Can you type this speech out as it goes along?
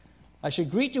I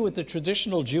should greet you with the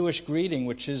traditional Jewish greeting,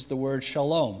 which is the word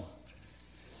shalom.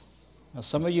 Now,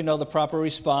 some of you know the proper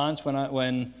response when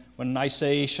I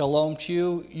say shalom to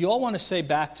you. You all want to say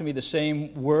back to me the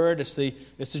same word. It's the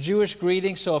Jewish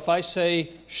greeting. So if I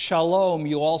say shalom,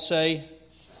 you all say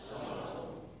shalom.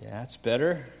 Yeah, that's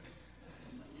better.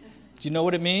 Do you know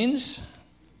what it means?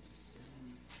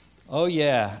 Oh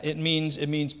yeah, it means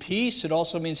peace. It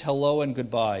also means hello and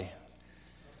goodbye.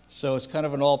 So it's kind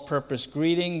of an all-purpose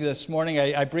greeting. This morning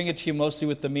I bring it to you mostly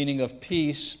with the meaning of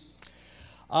peace.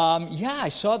 I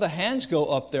saw the hands go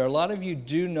up there. A lot of you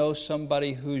do know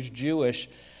somebody who's Jewish.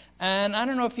 And I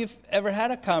don't know if you've ever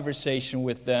had a conversation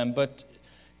with them, but,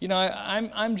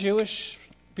 I'm Jewish,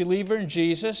 believer in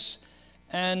Jesus.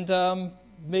 And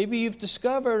maybe you've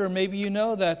discovered, or maybe you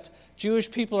know that Jewish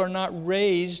people are not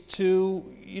raised to,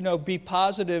 be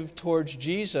positive towards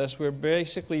Jesus. We're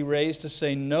basically raised to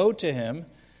say no to him.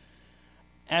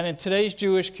 And in today's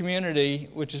Jewish community,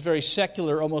 which is very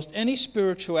secular, almost any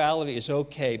spirituality is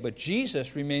okay, but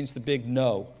Jesus remains the big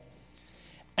no.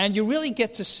 And you really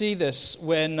get to see this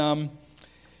when,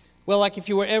 like if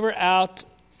you were ever out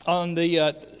on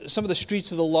some of the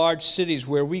streets of the large cities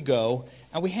where we go,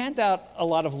 and we hand out a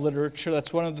lot of literature.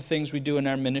 That's one of the things we do in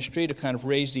our ministry to kind of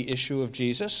raise the issue of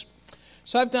Jesus.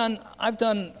 So I've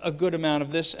done a good amount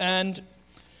of this, and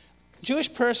a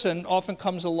Jewish person often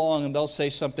comes along and they'll say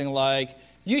something like,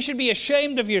 "You should be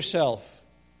ashamed of yourself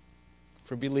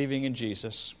for believing in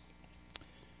Jesus."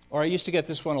 Or I used to get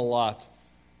this one a lot.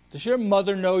 "Does your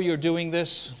mother know you're doing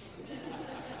this?"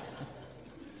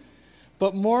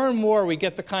 But more and more we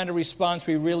get the kind of response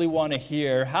we really want to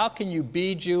hear. How can you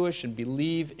be Jewish and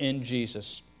believe in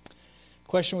Jesus?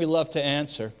 Question we love to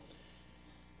answer.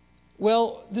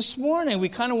 Well, this morning we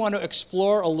kind of want to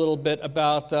explore a little bit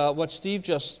about what Steve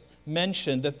just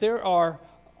mentioned, that there are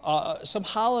some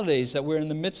holidays that we're in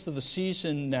the midst of the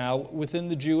season now within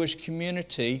the Jewish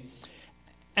community.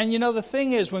 And the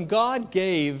thing is, when God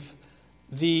gave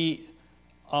the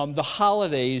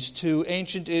holidays to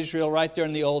ancient Israel right there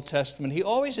in the Old Testament, He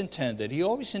always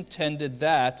intended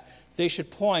that they should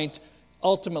point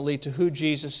ultimately to who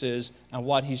Jesus is and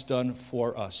what He's done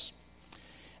for us.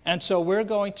 And so we're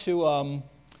going to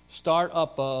start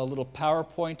up a little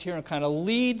PowerPoint here and kind of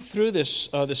lead through this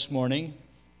this morning.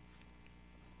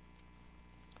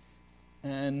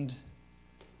 And,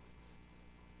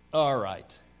 all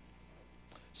right.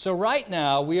 So right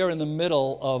now, we are in the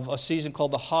middle of a season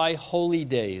called the High Holy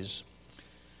Days,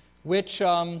 which,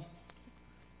 you'll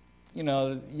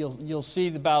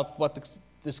see about what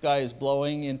this guy is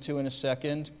blowing into in a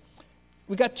second.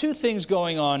 We got two things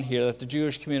going on here that the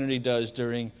Jewish community does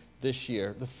during this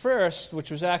year. The first, which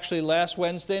was actually last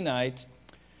Wednesday night,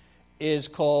 is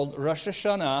called Rosh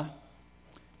Hashanah,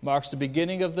 marks the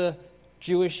beginning of the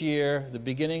Jewish year, the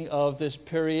beginning of this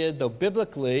period, though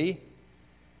biblically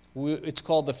it's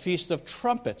called the Feast of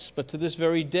Trumpets. But to this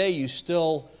very day, you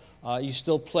still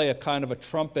play a kind of a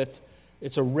trumpet.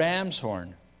 It's a ram's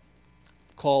horn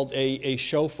called a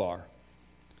shofar.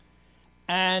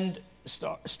 And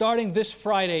starting this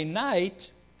Friday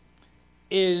night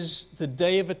is the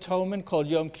Day of Atonement called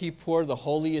Yom Kippur, the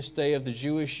holiest day of the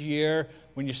Jewish year,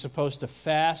 when you're supposed to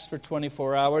fast for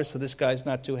 24 hours. So this guy's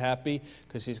not too happy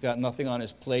because he's got nothing on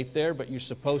his plate there, but you're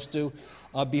supposed to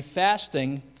be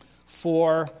fasting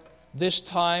for this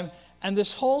time. And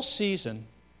this whole season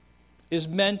is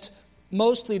meant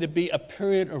mostly to be a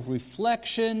period of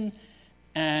reflection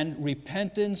and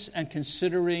repentance and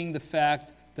considering the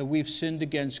fact that we've sinned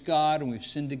against God and we've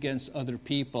sinned against other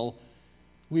people.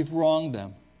 We've wronged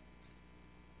them.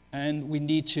 And we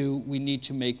need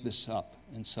to make this up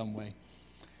in some way.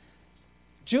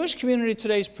 Jewish community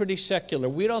today is pretty secular.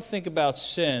 We don't think about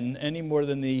sin any more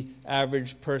than the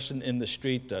average person in the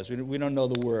street does. We don't know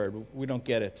the word. We don't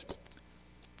get it.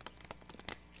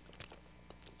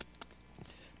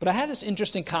 But I had this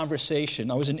interesting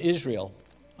conversation. I was in Israel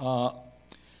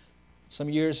some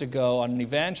years ago on an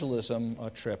evangelism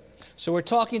trip. So we're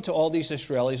talking to all these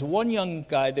Israelis. One young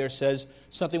guy there says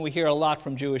something we hear a lot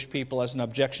from Jewish people as an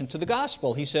objection to the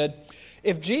gospel. He said,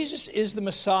 "If Jesus is the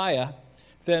Messiah,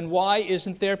 then why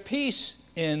isn't there peace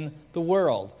in the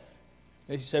world?"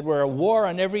 He said, "We're at war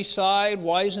on every side.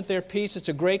 Why isn't there peace?" It's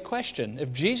a great question.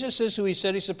 If Jesus is who he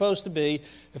said he's supposed to be,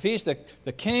 if he's the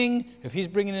king, if he's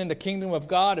bringing in the kingdom of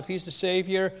God, if he's the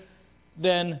Savior,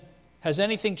 then has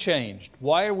anything changed?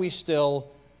 Why are we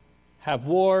still have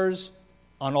wars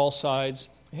on all sides?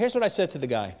 Here's what I said to the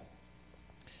guy.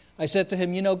 I said to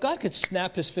him, God could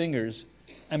snap his fingers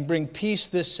and bring peace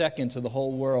this second to the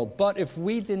whole world. But if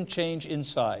we didn't change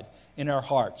inside, in our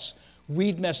hearts,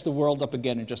 we'd mess the world up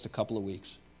again in just a couple of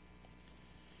weeks.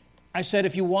 I said,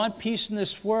 if you want peace in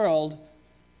this world,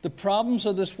 the problems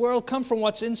of this world come from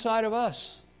what's inside of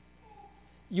us.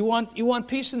 You want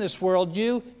peace in this world,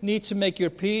 you need to make your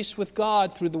peace with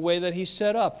God through the way that He's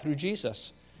set up, through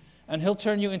Jesus. And He'll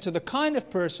turn you into the kind of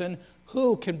person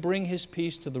who can bring His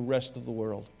peace to the rest of the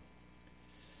world.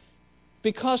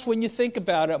 Because when you think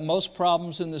about it, most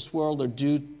problems in this world are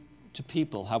due to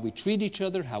people, how we treat each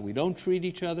other, how we don't treat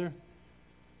each other.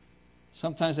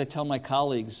 Sometimes I tell my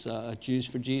colleagues at Jews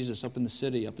for Jesus up in the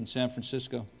city, up in San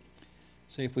Francisco,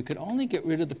 say, if we could only get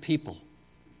rid of the people,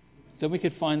 then we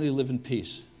could finally live in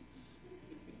peace.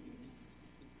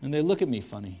 And they look at me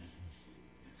funny.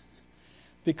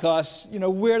 Because,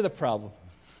 we're the problem.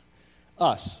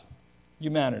 Us,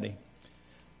 humanity.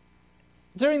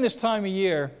 During this time of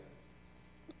year,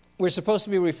 we're supposed to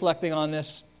be reflecting on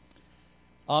this.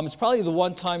 It's probably the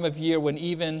one time of year when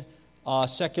even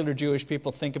secular Jewish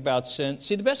people think about sin.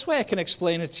 See, the best way I can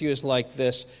explain it to you is like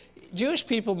this. Jewish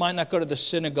people might not go to the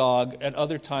synagogue at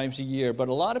other times a year, but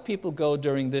a lot of people go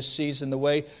during this season the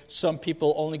way some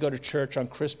people only go to church on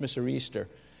Christmas or Easter.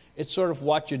 It's sort of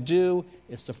what you do.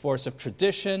 It's the force of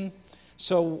tradition.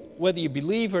 So whether you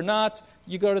believe or not,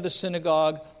 you go to the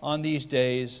synagogue on these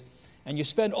days, and you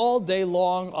spend all day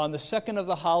long on the second of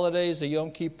the holidays, the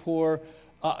Yom Kippur,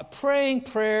 praying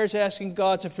prayers, asking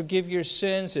God to forgive your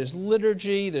sins. There's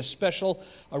liturgy, there's special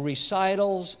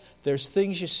recitals, there's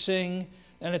things you sing,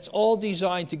 and it's all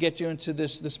designed to get you into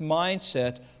this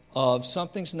mindset of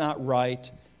something's not right.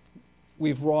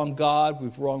 We've wronged God,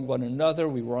 we've wronged one another,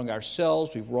 we've wronged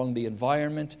ourselves, we've wronged the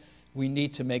environment. We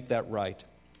need to make that right.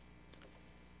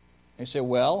 And you say,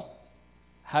 well,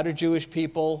 how do Jewish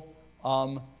people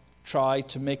try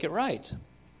to make it right?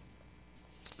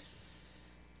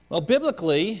 Well,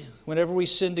 biblically, whenever we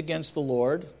sinned against the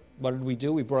Lord, what did we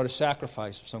do? We brought a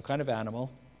sacrifice of some kind of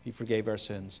animal. He forgave our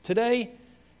sins. Today,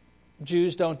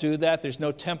 Jews don't do that. There's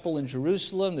no temple in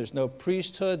Jerusalem. There's no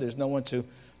priesthood. There's no one to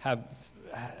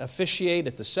officiate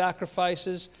at the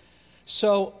sacrifices.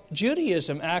 So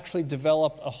Judaism actually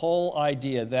developed a whole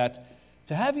idea that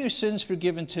to have your sins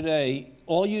forgiven today,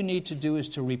 all you need to do is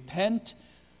to repent,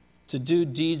 to do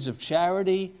deeds of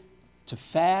charity, to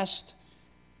fast,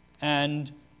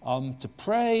 and to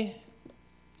pray,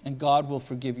 and God will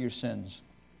forgive your sins.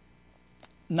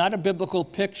 Not a biblical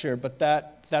picture, but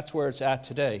that's where it's at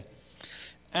today.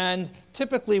 And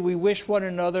typically we wish one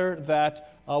another that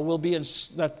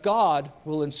that God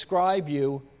will inscribe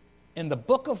you in the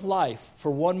book of life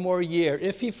for one more year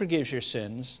if He forgives your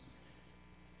sins,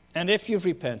 and if you've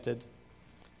repented,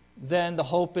 then the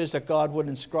hope is that God would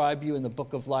inscribe you in the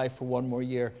book of life for one more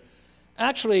year.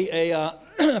 Actually, a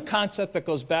concept that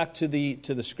goes back to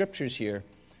the scriptures here.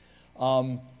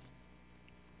 Now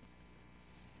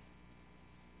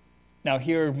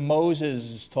here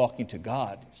Moses is talking to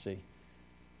God, you see.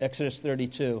 Exodus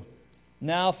 32.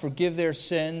 Now forgive their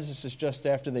sins. This is just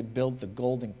after they built the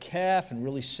golden calf and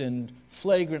really sinned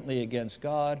flagrantly against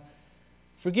God.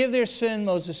 Forgive their sin,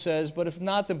 Moses says, but if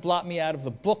not, then blot me out of the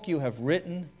book you have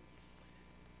written.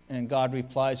 And God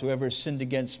replies, whoever has sinned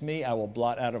against me, I will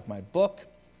blot out of my book.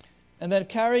 And then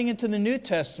carrying into the New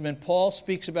Testament, Paul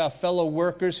speaks about fellow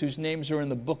workers whose names are in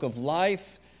the book of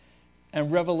life.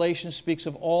 And Revelation speaks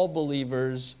of all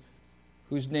believers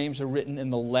whose names are written in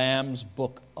the Lamb's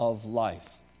book of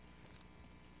life.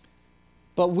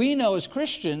 But we know as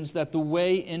Christians that the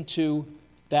way into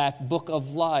that book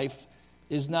of life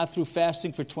is not through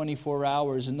fasting for 24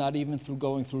 hours and not even through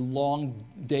going through long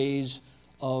days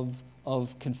of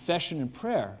confession and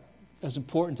prayer, as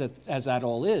important as that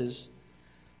all is,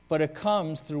 but it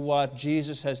comes through what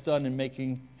Jesus has done in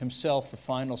making Himself the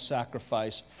final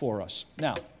sacrifice for us.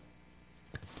 Now,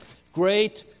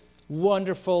 great,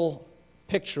 wonderful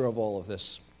picture of all of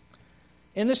this.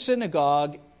 In the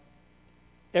synagogue,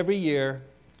 every year,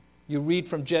 you read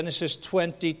from Genesis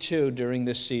 22 during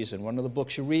this season, one of the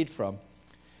books you read from.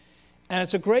 And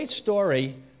it's a great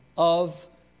story of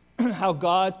how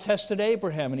God tested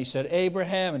Abraham. And He said,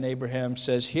 Abraham, and Abraham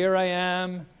says, here I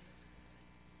am.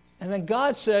 And then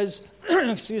God says,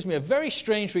 a very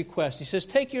strange request. He says,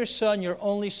 take your son, your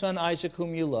only son Isaac,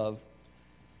 whom you love,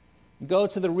 go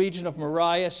to the region of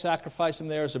Moriah, sacrifice him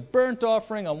there as a burnt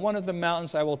offering on one of the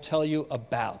mountains I will tell you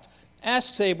about.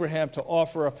 Asks Abraham to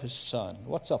offer up his son.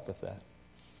 What's up with that?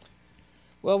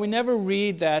 Well, we never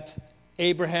read that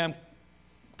Abraham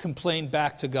complained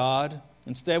back to God.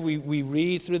 Instead, we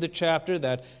read through the chapter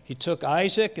that he took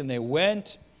Isaac and they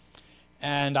went,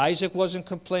 and Isaac wasn't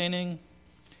complaining,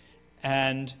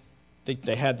 and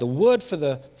they had the wood for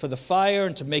the fire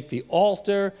and to make the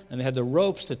altar, and they had the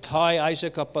ropes to tie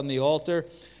Isaac up on the altar.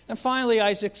 And finally,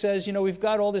 Isaac says, we've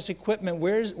got all this equipment.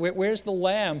 Where's the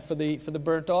lamb for the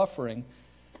burnt offering?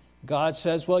 God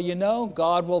says, well,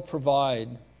 God will provide,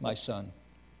 my son.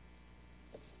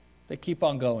 They keep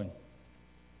on going.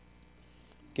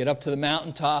 Get up to the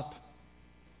mountaintop.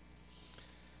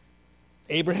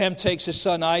 Abraham takes his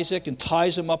son Isaac and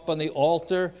ties him up on the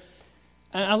altar.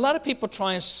 And a lot of people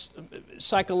try and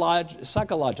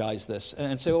psychologize this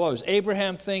and say, well, what was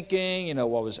Abraham thinking?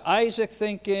 What was Isaac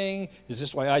thinking? Is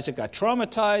this why Isaac got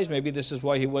traumatized? Maybe this is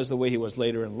why he was the way he was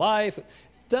later in life. It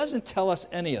doesn't tell us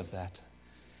any of that.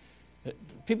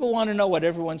 People want to know what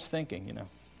everyone's thinking,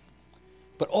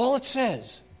 But all it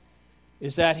says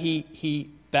is that he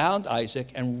bound Isaac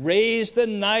and raised the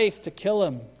knife to kill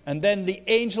him. And then the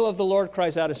angel of the Lord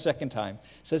cries out a second time.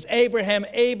 Says, Abraham,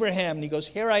 Abraham. And he goes,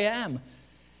 here I am.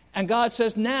 And God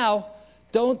says, now,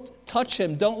 don't touch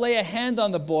him. Don't lay a hand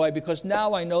on the boy, because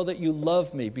now I know that you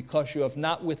love me, because you have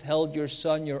not withheld your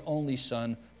son, your only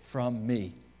son, from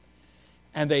me.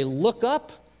 And they look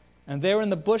up, and there in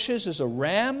the bushes is a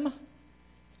ram,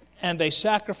 and they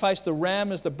sacrifice the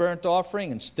ram as the burnt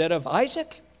offering instead of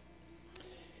Isaac.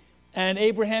 And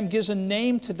Abraham gives a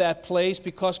name to that place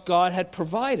because God had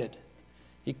provided.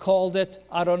 He called it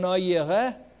Adonai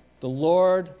Yireh, the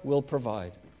Lord will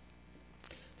provide.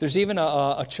 There's even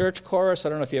a church chorus. I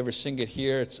don't know if you ever sing it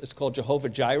here. It's called Jehovah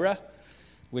Jireh,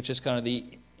 which is kind of the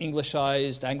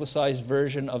anglicized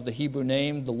version of the Hebrew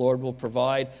name, the Lord will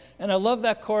provide. And I love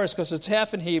that chorus because it's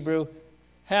half in Hebrew,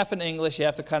 half in English. You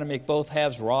have to kind of make both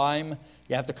halves rhyme.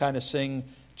 You have to kind of sing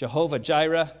Jehovah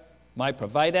Jireh, my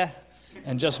provider,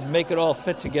 and just make it all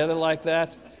fit together like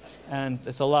that. And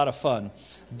it's a lot of fun.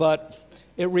 But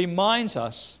it reminds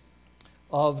us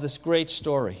of this great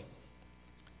story.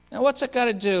 Now, what's it got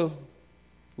to do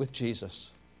with Jesus?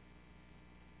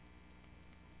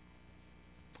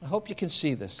 I hope you can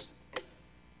see this.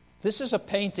 This is a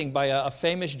painting by a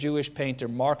famous Jewish painter,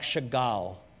 Marc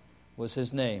Chagall was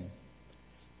his name.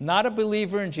 Not a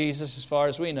believer in Jesus, as far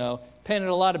as we know. Painted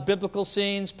a lot of biblical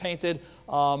scenes, painted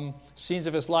scenes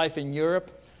of his life in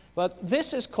Europe. But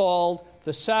this is called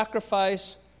The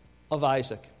Sacrifice of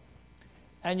Isaac.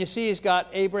 And you see he's got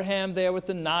Abraham there with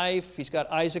the knife. He's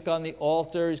got Isaac on the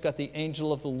altar. He's got the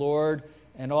angel of the Lord.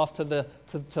 And off to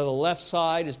the left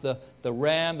side is the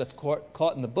ram that's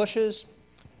caught in the bushes.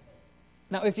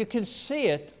 Now, if you can see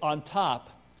it on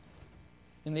top,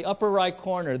 in the upper right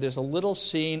corner, there's a little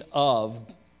scene of,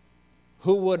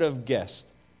 who would have guessed,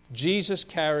 Jesus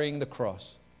carrying the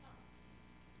cross.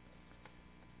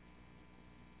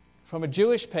 From a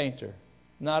Jewish painter,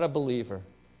 not a believer.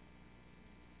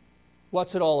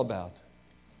 What's it all about?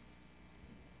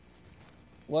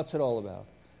 What's it all about?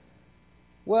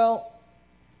 Well,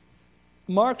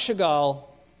 Marc Chagall,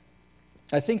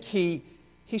 I think he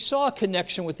saw a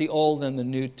connection with the Old and the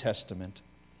New Testament.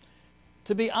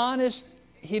 To be honest,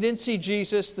 he didn't see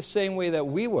Jesus the same way that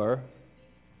we were.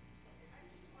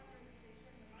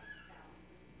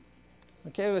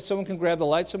 Okay, if someone can grab the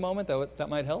lights a moment, that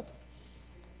might help.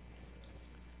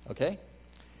 Okay.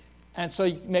 And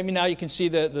so maybe now you can see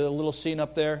the little scene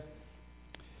up there.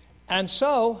 And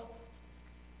so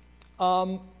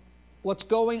what's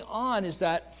going on is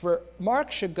that for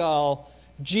Marc Chagall,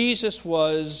 Jesus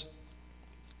was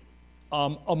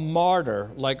a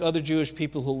martyr like other Jewish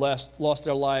people who lost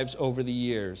their lives over the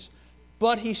years.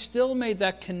 But he still made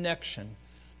that connection.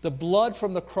 The blood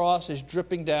from the cross is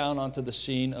dripping down onto the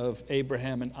scene of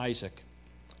Abraham and Isaac.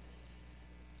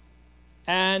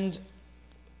 And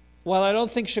while I don't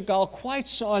think Chagall quite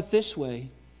saw it this way,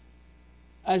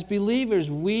 as believers,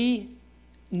 we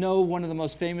know one of the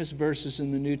most famous verses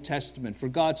in the New Testament. For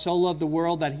God so loved the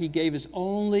world that he gave his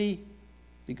only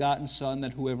begotten Son,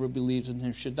 that whoever believes in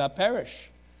him should not perish,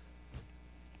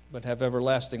 but have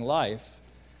everlasting life.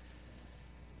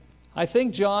 I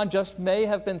think John just may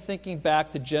have been thinking back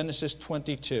to Genesis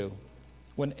 22,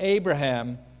 when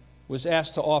Abraham was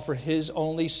asked to offer his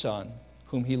only son,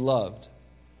 whom he loved.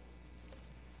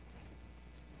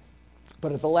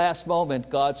 But at the last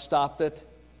moment, God stopped it,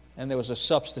 and there was a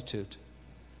substitute.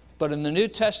 But in the New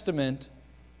Testament,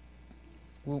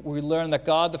 we learn that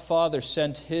God the Father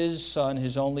sent his Son,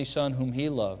 his only Son, whom he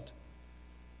loved,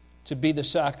 to be the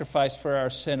sacrifice for our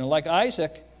sin. And like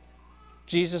Isaac,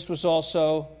 Jesus was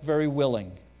also very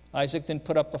willing. Isaac didn't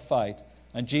put up a fight,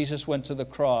 and Jesus went to the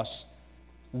cross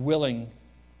willing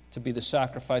to be the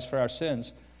sacrifice for our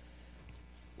sins.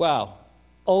 Wow,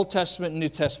 Old Testament and New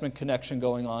Testament connection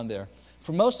going on there.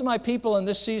 For most of my people in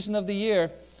this season of the year,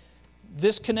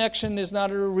 this connection is not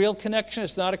a real connection.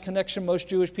 It's not a connection most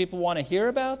Jewish people want to hear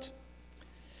about.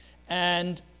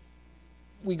 And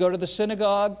we go to the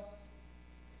synagogue,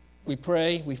 we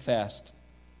pray, we fast.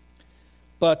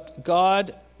 But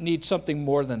God needs something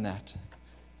more than that.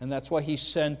 And that's why he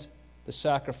sent the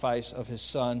sacrifice of his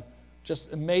son.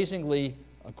 Just amazingly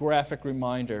a graphic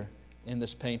reminder in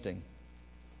this painting.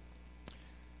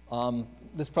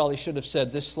 This probably should have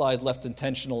said this slide left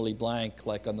intentionally blank,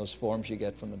 like on those forms you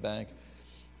get from the bank.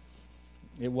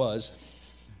 It was.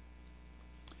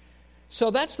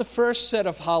 So that's the first set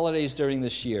of holidays during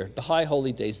this year, the high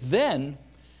holy days. Then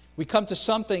we come to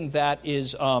something that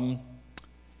is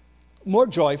more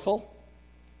joyful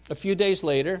a few days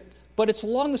later, but it's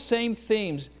along the same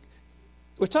themes.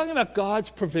 We're talking about God's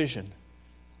provision.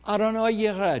 Adonai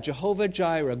Yireh, Jehovah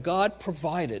Jireh, God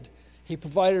provided. He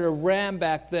provided a ram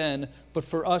back then, but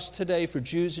for us today, for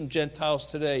Jews and Gentiles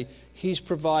today, he's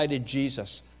provided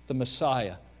Jesus, the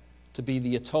Messiah, to be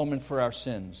the atonement for our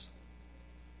sins.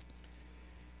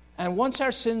 And once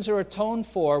our sins are atoned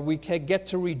for, we can get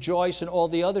to rejoice in all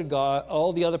the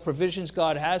other provisions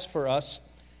God has for us.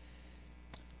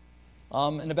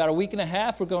 In about a week and a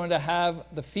half, we're going to have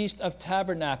the Feast of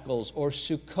Tabernacles, or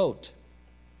Sukkot.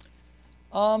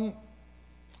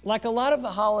 Like a lot of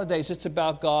the holidays, it's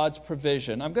about God's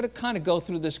provision. I'm going to kind of go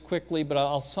through this quickly, but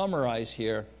I'll summarize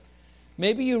here.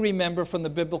 Maybe you remember from the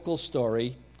biblical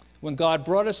story, when God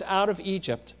brought us out of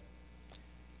Egypt,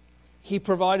 he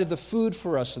provided the food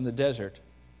for us in the desert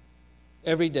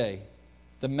every day,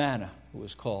 the manna, it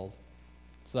was called,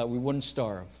 so that we wouldn't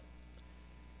starve.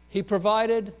 He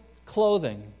provided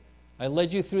clothing. I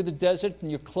led you through the desert,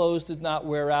 and your clothes did not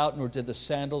wear out, nor did the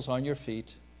sandals on your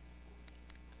feet.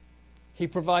 He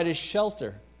provided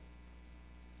shelter.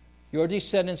 Your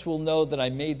descendants will know that I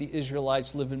made the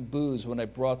Israelites live in booths when I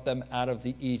brought them out of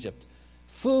Egypt.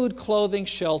 Food, clothing,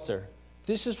 shelter.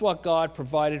 This is what God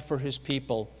provided for his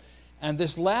people. And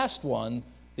this last one,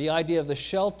 the idea of the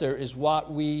shelter, is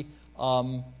what we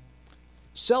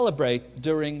celebrate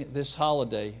during this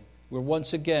holiday, where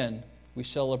once again we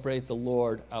celebrate the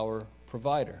Lord, our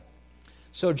provider.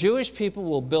 So Jewish people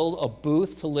will build a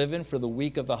booth to live in for the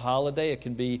week of the holiday. It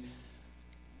can be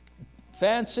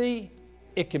fancy,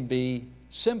 it can be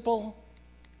simple.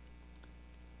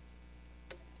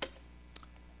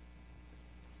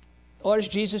 What does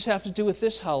Jesus have to do with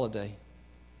this holiday?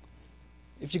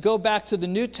 If you go back to the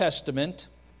New Testament,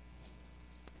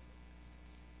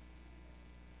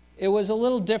 it was a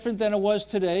little different than it was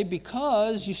today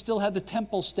because you still had the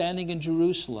temple standing in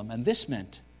Jerusalem. And this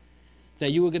meant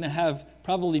that you were going to have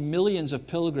probably millions of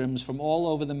pilgrims from all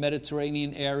over the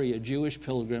Mediterranean area, Jewish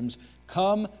pilgrims,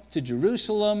 come to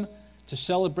Jerusalem to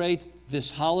celebrate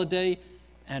this holiday.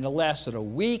 And it lasted a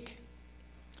week.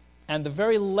 And the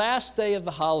very last day of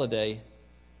the holiday,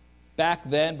 back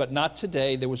then, but not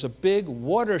today, there was a big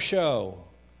water show.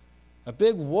 A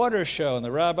big water show. And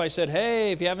the rabbi said,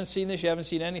 hey, if you haven't seen this, you haven't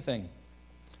seen anything.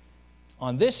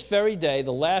 On this very day,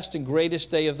 the last and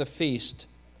greatest day of the feast,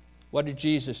 what did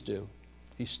Jesus do?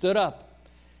 He stood up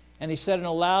and he said in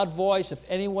a loud voice, if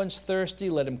anyone's thirsty,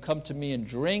 let him come to me and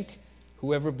drink.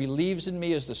 Whoever believes in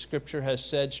me, as the scripture has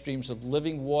said, streams of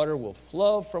living water will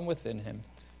flow from within him.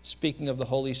 Speaking of the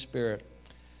Holy Spirit.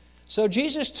 So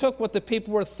Jesus took what the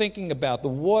people were thinking about, the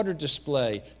water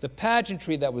display, the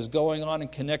pageantry that was going on in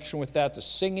connection with that, the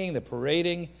singing, the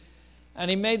parading,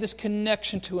 and he made this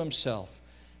connection to himself.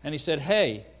 And he said,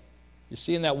 hey, you're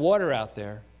seeing that water out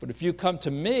there, but if you come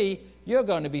to me, you're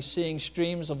going to be seeing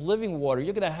streams of living water.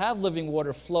 You're going to have living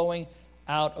water flowing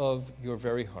out of your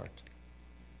very heart.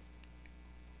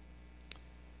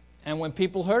 And when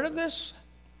people heard of this,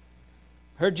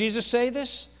 heard Jesus say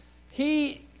this,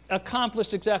 he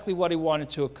accomplished exactly what he wanted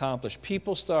to accomplish.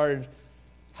 People started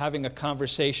having a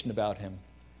conversation about him.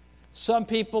 Some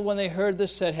people, when they heard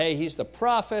this, said, hey, he's the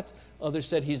prophet. Others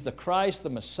said he's the Christ, the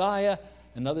Messiah.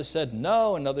 And others said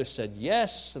no, and others said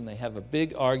yes. And they have a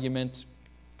big argument.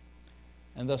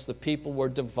 And thus the people were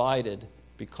divided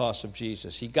because of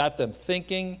Jesus. He got them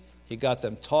thinking. He got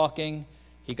them talking.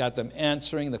 He got them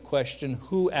answering the question,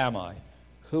 who am I?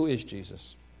 Who is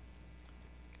Jesus?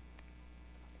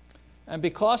 And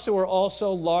because there were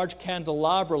also large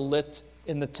candelabra lit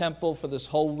in the temple for this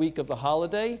whole week of the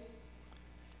holiday,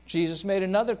 Jesus made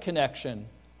another connection.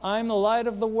 I'm the light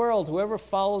of the world. Whoever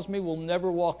follows me will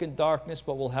never walk in darkness,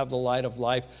 but will have the light of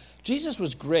life. Jesus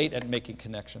was great at making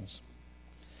connections.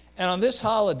 And on this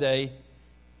holiday,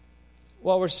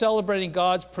 while we're celebrating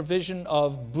God's provision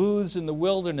of booths in the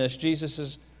wilderness, Jesus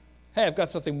says, hey, I've got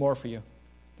something more for you.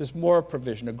 There's more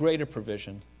provision, a greater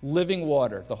provision. Living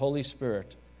water, the Holy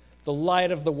Spirit. The light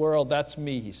of the world, that's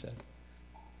me, he said.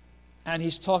 And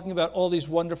he's talking about all these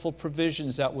wonderful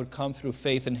provisions that would come through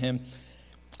faith in him.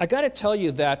 I got to tell you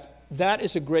that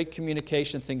is a great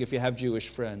communication thing if you have Jewish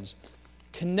friends.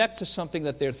 Connect to something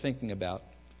that they're thinking about.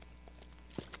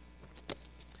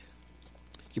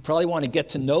 You probably want to get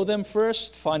to know them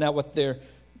first, find out what their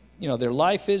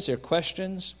life is, their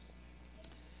questions.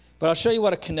 But I'll show you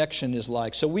what a connection is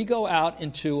like. So we go out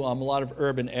into a lot of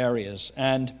urban areas.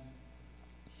 And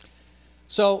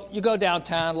so you go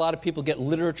downtown, a lot of people get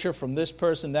literature from this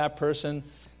person, that person.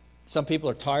 Some people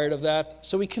are tired of that.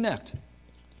 So we connect.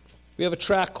 We have a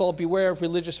tract called Beware of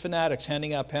Religious Fanatics,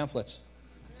 handing out pamphlets.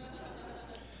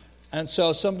 And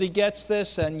so somebody gets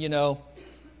this, and,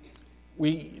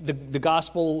 the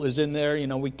gospel is in there.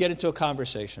 We get into a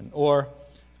conversation. Or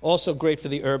also great for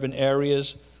the urban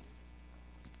areas,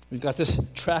 we've got this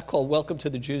tract called Welcome to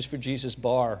the Jews for Jesus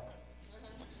Bar.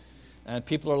 And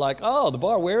people are like, oh, the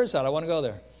bar, where is that? I want to go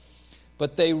there.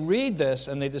 But they read this,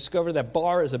 and they discover that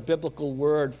bar is a biblical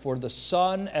word for the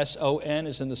Son. S-O-N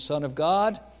is in the Son of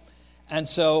God. And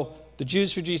so the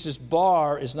Jews for Jesus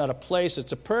Bar is not a place,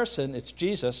 it's a person, it's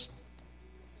Jesus.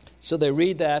 So they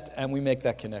read that, and we make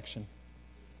that connection.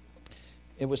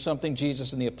 It was something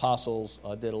Jesus and the apostles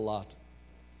did a lot.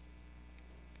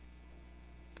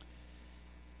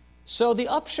 So the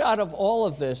upshot of all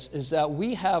of this is that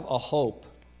we have a hope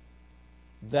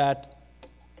that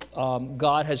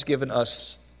God has given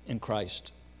us in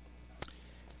Christ.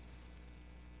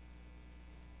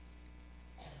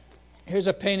 Here's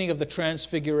a painting of the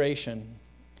Transfiguration,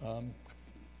 kind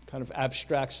of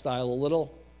abstract style a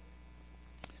little.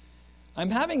 I'm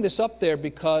having this up there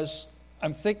because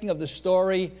I'm thinking of the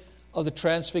story of the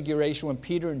Transfiguration when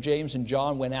Peter and James and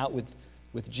John went out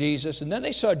with Jesus. And then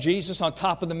they saw Jesus on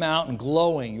top of the mountain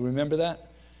glowing. You remember that?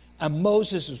 And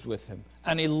Moses was with him.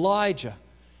 And Elijah.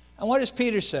 And what does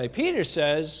Peter say? Peter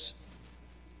says,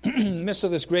 in the midst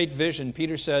of this great vision,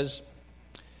 Peter says,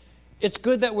 it's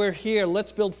good that we're here.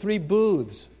 Let's build 3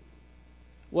 booths.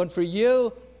 One for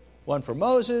you, one for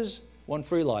Moses, one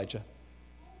for Elijah.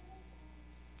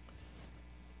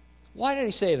 Why did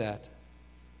he say that?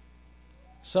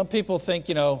 Some people think,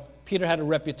 Peter had a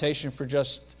reputation for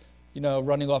just,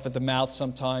 running off at the mouth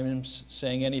sometimes,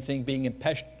 saying anything, being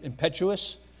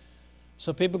impetuous.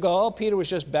 So people go, oh, Peter was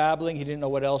just babbling. He didn't know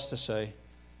what else to say.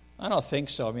 I don't think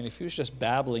so. I mean, if he was just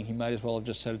babbling, he might as well have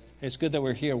just said, hey, it's good that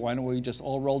we're here. Why don't we just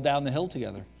all roll down the hill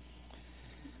together?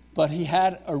 But he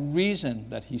had a reason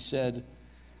that he said,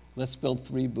 let's build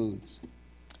 3 booths.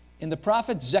 In the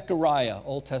prophet Zechariah,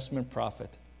 Old Testament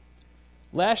prophet,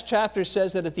 last chapter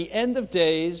says that at the end of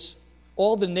days,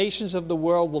 all the nations of the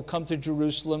world will come to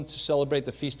Jerusalem to celebrate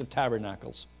the Feast of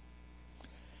Tabernacles.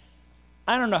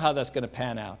 I don't know how that's going to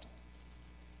pan out.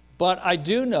 But I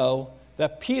do know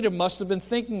that Peter must have been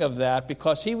thinking of that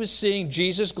because he was seeing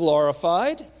Jesus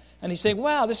glorified. And he's saying,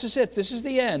 wow, this is it. This is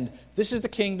the end. This is the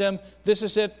kingdom. This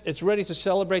is it. It's ready to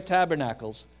celebrate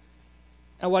tabernacles.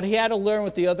 And what he had to learn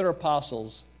with the other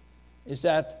apostles is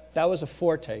that was a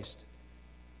foretaste.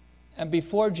 And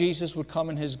before Jesus would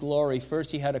come in his glory, first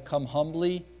he had to come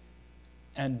humbly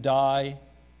and die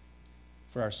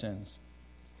for our sins.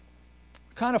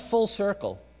 Kind of full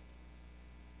circle.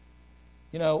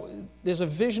 There's a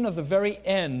vision of the very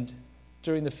end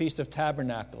during the Feast of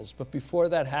Tabernacles. But before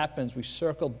that happens, we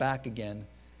circle back again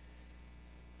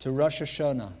to Rosh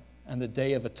Hashanah and the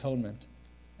Day of Atonement.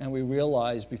 And we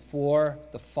realize before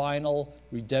the final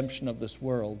redemption of this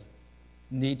world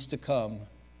needs to come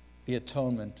the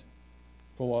atonement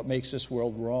for what makes this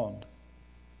world wrong,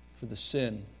 for the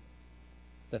sin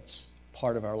that's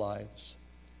part of our lives.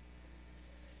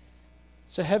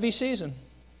 It's a heavy season.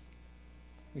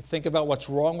 We think about what's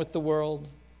wrong with the world.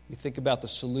 We think about the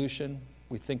solution.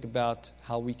 We think about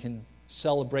how we can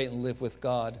celebrate and live with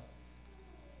God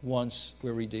once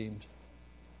we're redeemed.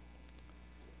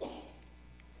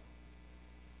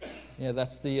 Yeah,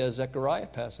 that's the Zechariah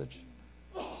passage.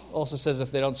 Also says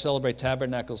if they don't celebrate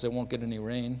tabernacles, they won't get any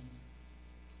rain.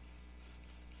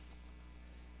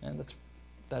 And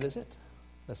that is it.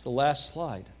 That's the last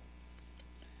slide.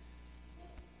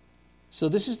 So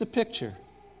this is the picture.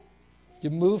 You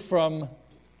move from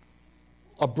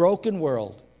a broken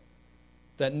world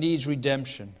that needs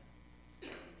redemption.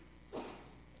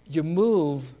 You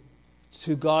move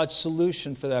to God's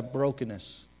solution for that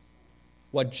brokenness.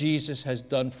 What Jesus has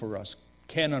done for us.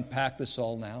 Can't unpack this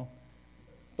all now,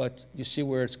 but you see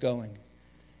where it's going.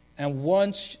 And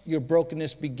once your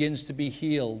brokenness begins to be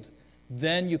healed,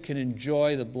 then you can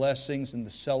enjoy the blessings and the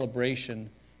celebration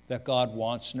that God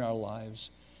wants in our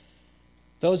lives.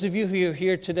 Those of you who are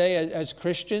here today as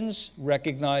Christians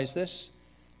recognize this.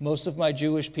 Most of my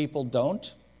Jewish people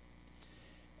don't.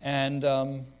 And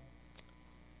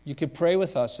you can pray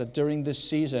with us that during this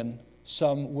season,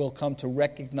 some will come to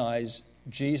recognize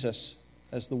Jesus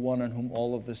as the one on whom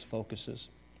all of this focuses.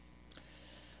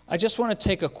 I just want to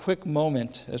take a quick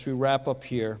moment as we wrap up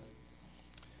here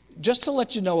Just to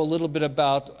let you know a little bit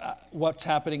about what's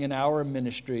happening in our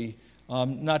ministry,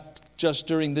 not just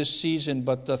during this season,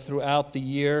 but throughout the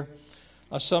year.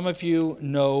 Some of you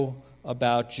know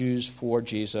about Jews for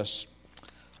Jesus.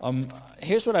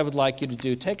 Here's what I would like you to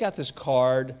do. Take out this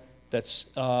card that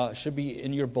should be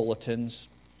in your bulletins.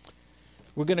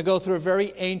 We're going to go through a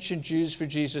very ancient Jews for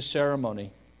Jesus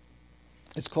ceremony.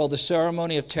 It's called the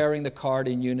ceremony of tearing the card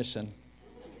in unison.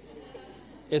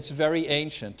 It's very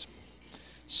ancient.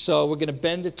 So we're going to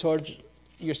bend it towards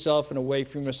yourself and away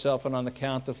from yourself, and on the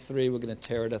count of 3, we're going to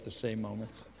tear it at the same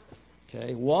moment.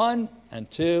 Okay, 1 and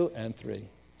 2 and 3.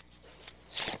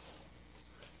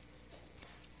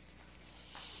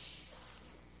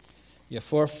 Yeah,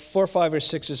 4, 5, or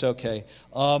 6 is okay.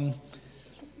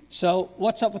 So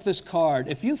what's up with this card?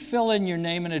 If you fill in your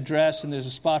name and address, and there's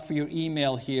a spot for your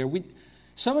email here,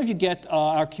 some of you get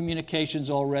our communications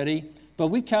already, but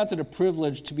we count it a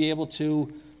privilege to be able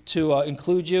to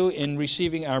include you in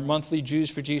receiving our monthly Jews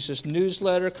for Jesus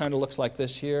newsletter. Kind of looks like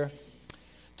this here.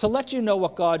 To let you know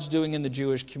what God's doing in the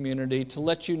Jewish community, to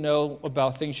let you know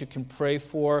about things you can pray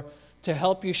for, to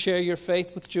help you share your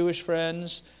faith with Jewish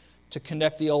friends, to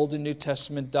connect the Old and New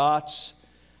Testament dots.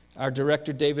 Our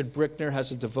director, David Brickner,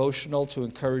 has a devotional to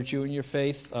encourage you in your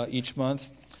faith each month.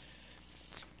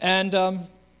 And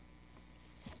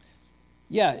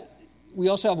we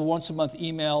also have a once-a-month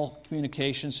email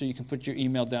communication, so you can put your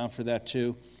email down for that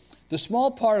too. The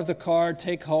small part of the card,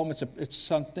 take home, it's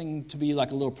something to be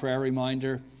like a little prayer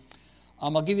reminder.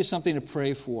 I'll give you something to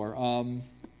pray for.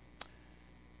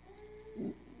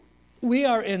 We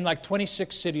are in like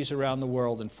 26 cities around the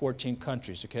world in 14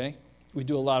 countries, okay? We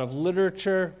do a lot of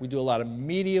literature. We do a lot of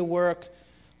media work.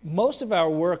 Most of our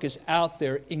work is out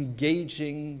there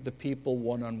engaging the people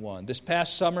one-on-one. This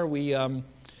past summer, we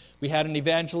had an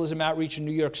evangelism outreach in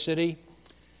New York City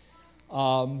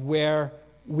where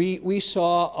we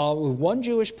saw 1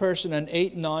 Jewish person and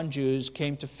 8 non-Jews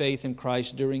came to faith in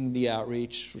Christ during the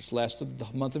outreach, which lasted the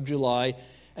month of July.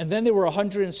 And then there were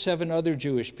 107 other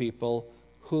Jewish people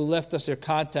who left us their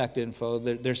contact info.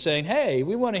 They're saying, hey,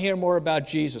 we want to hear more about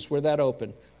Jesus. We're that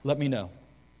open. Let me know.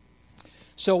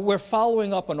 So we're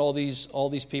following up on all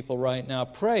these people right now.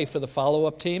 Pray for the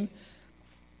follow-up team.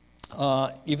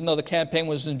 Even though the campaign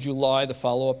was in July, the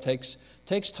follow-up takes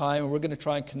time, and we're going to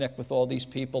try and connect with all these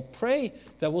people. Pray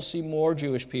that we'll see more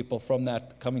Jewish people from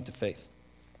that coming to faith.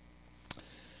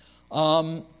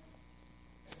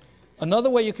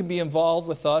 Another way you can be involved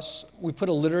with us, we put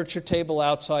a literature table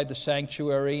outside the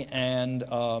sanctuary, and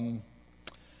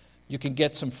you can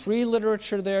get some free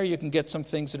literature there. You can get some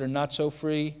things that are not so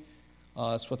free.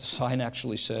 That's what the sign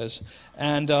actually says.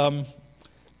 And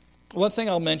one thing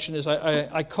I'll mention is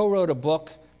I co-wrote a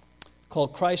book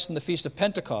called Christ and the Feast of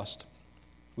Pentecost,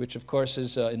 which, of course,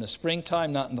 is in the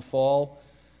springtime, not in the fall.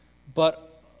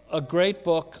 But a great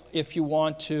book if you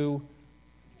want to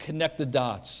connect the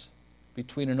dots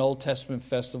between an Old Testament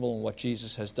festival and what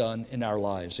Jesus has done in our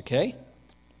lives, okay?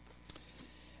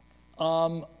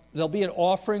 There'll be an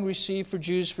offering received for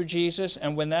Jews for Jesus,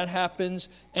 and when that happens,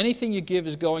 anything you give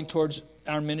is going towards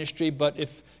our ministry, but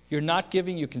if you're not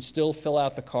giving, you can still fill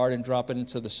out the card and drop it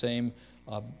into the same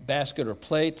basket or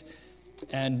plate,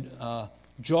 and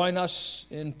join us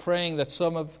in praying that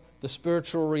some of the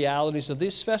spiritual realities of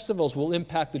these festivals will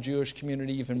impact the Jewish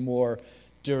community even more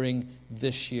during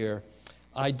this year.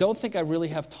 I don't think I really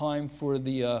have time for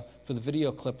the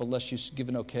video clip unless you give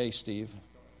an okay, Steve.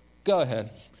 Go ahead.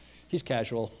 He's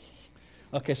casual.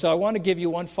 Okay, so I want to give you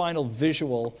one final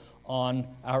visual on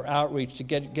our outreach to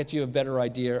get you a better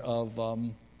idea of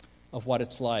what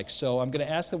it's like. So I'm going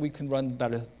to ask that we can run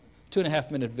about a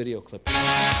 2.5-minute video clip.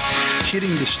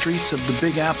 Hitting the streets of the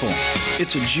Big Apple,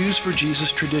 it's a Jews for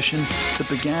Jesus tradition that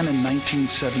began in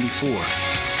 1974.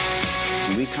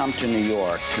 We come to New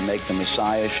York to make the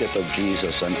messiahship of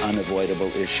Jesus an unavoidable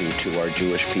issue to our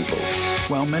Jewish people.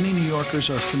 While many New Yorkers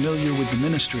are familiar with the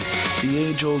ministry, the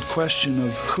age-old question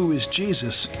of who is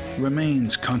Jesus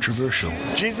remains controversial.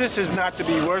 Jesus is not to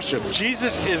be worshipped.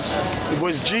 Jesus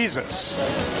was Jesus.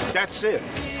 That's it.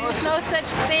 There's no such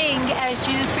thing as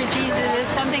Jews for Jesus.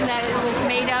 It's something that was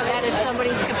made up out of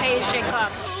somebody's capacious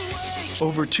cup.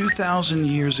 Over 2,000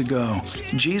 years ago,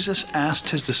 Jesus asked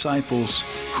his disciples,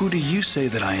 "Who do you say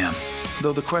that I am?"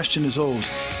 Though the question is old,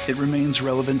 it remains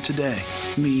relevant today.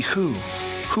 Me who?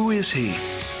 Who is he?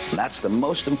 That's the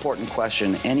most important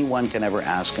question anyone can ever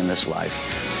ask in this life.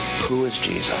 Who is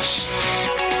Jesus?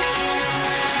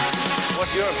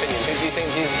 What's your opinion? Who do you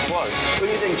think Jesus was? Who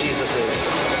do you think Jesus is?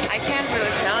 I can't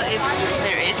really tell if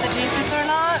there is a Jesus or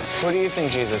not. Who do you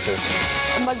think Jesus is?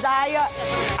 Messiah,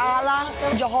 Allah,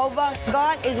 Jehovah.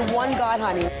 God is one God,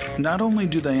 honey. Not only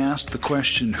do they ask the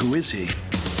question, who is he?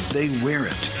 they wear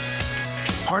it.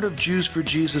 Part of Jews for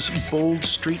Jesus' bold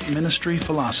street ministry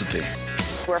philosophy.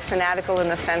 We're fanatical in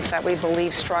the sense that we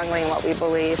believe strongly in what we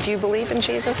believe. Do you believe in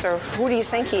Jesus, or who do you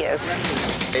think he is?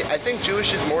 I think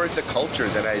Jewish is more the culture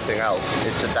than anything else.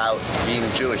 It's about being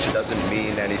Jewish. It doesn't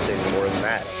mean anything more than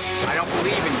that. I don't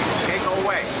believe in you, okay? Go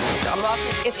away.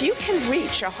 If you can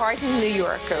reach a hardened New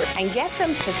Yorker and get them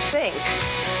to think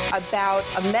about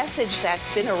a message that's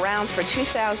been around for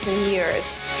 2,000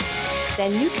 years,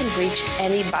 then you can reach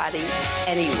anybody,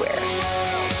 anywhere.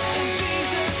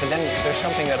 And then there's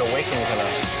something that awakens in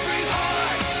us.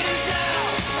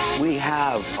 We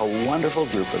have a wonderful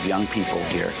group of young people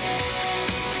here,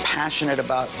 passionate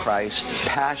about Christ,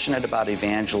 passionate about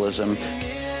evangelism.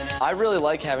 I really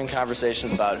like having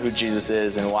conversations about who Jesus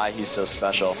is and why he's so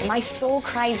special. My soul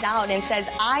cries out and says,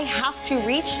 I have to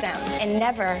reach them, and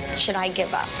never should I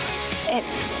give up.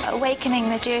 It's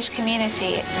awakening the Jewish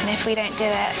community, and if we don't do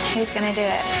it, who's going to do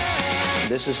it?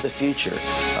 This is the future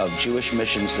of Jewish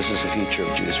missions. This is the future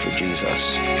of Jews for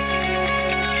Jesus.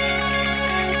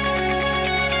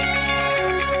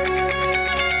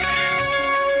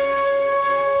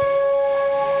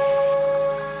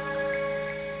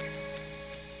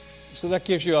 So that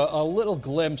gives you a little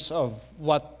glimpse of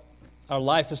what our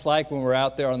life is like when we're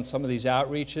out there on some of these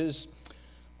outreaches.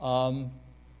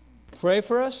 Pray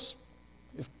for us.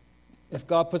 If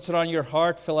God puts it on your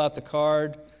heart, fill out the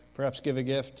card, perhaps give a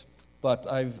gift. But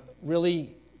I've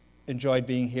really enjoyed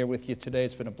being here with you today.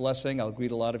 It's been a blessing. I'll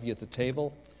greet a lot of you at the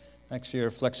table. Thanks for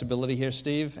your flexibility here,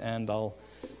 Steve, and I'll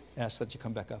ask that you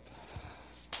come back up.